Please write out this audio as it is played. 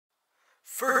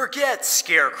Forget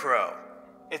Scarecrow.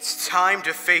 It's time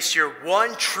to face your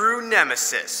one true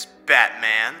nemesis,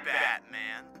 Batman.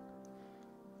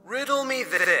 Riddle me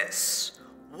this.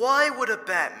 Why would a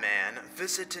Batman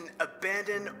visit an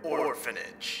abandoned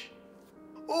orphanage?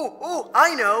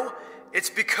 I know. It's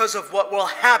because of what will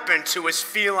happen to his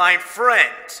feline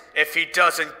friend if he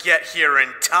doesn't get here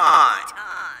in time.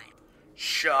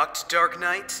 Shocked, Dark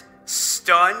Knight?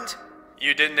 Stunned?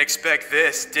 You didn't expect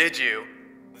this, did you?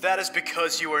 That is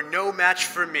because you are no match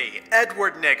for me,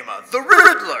 Edward Nigma, the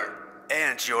Riddler,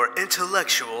 and your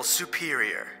intellectual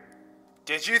superior.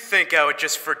 Did you think I would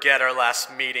just forget our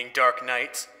last meeting, Dark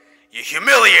Knight? You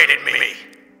humiliated me!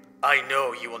 I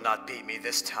know you will not beat me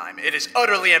this time. It is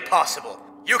utterly impossible.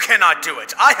 You cannot do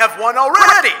it. I have won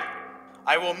already!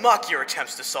 I will mock your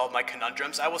attempts to solve my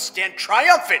conundrums. I will stand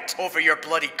triumphant over your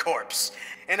bloody corpse.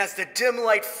 And as the dim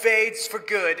light fades for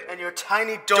good in your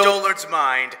tiny dullard's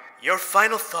mind, your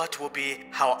final thought will be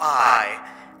how I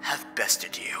have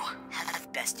bested you.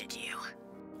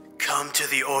 Come to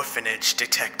the orphanage,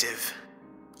 detective,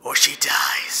 or she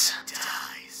dies.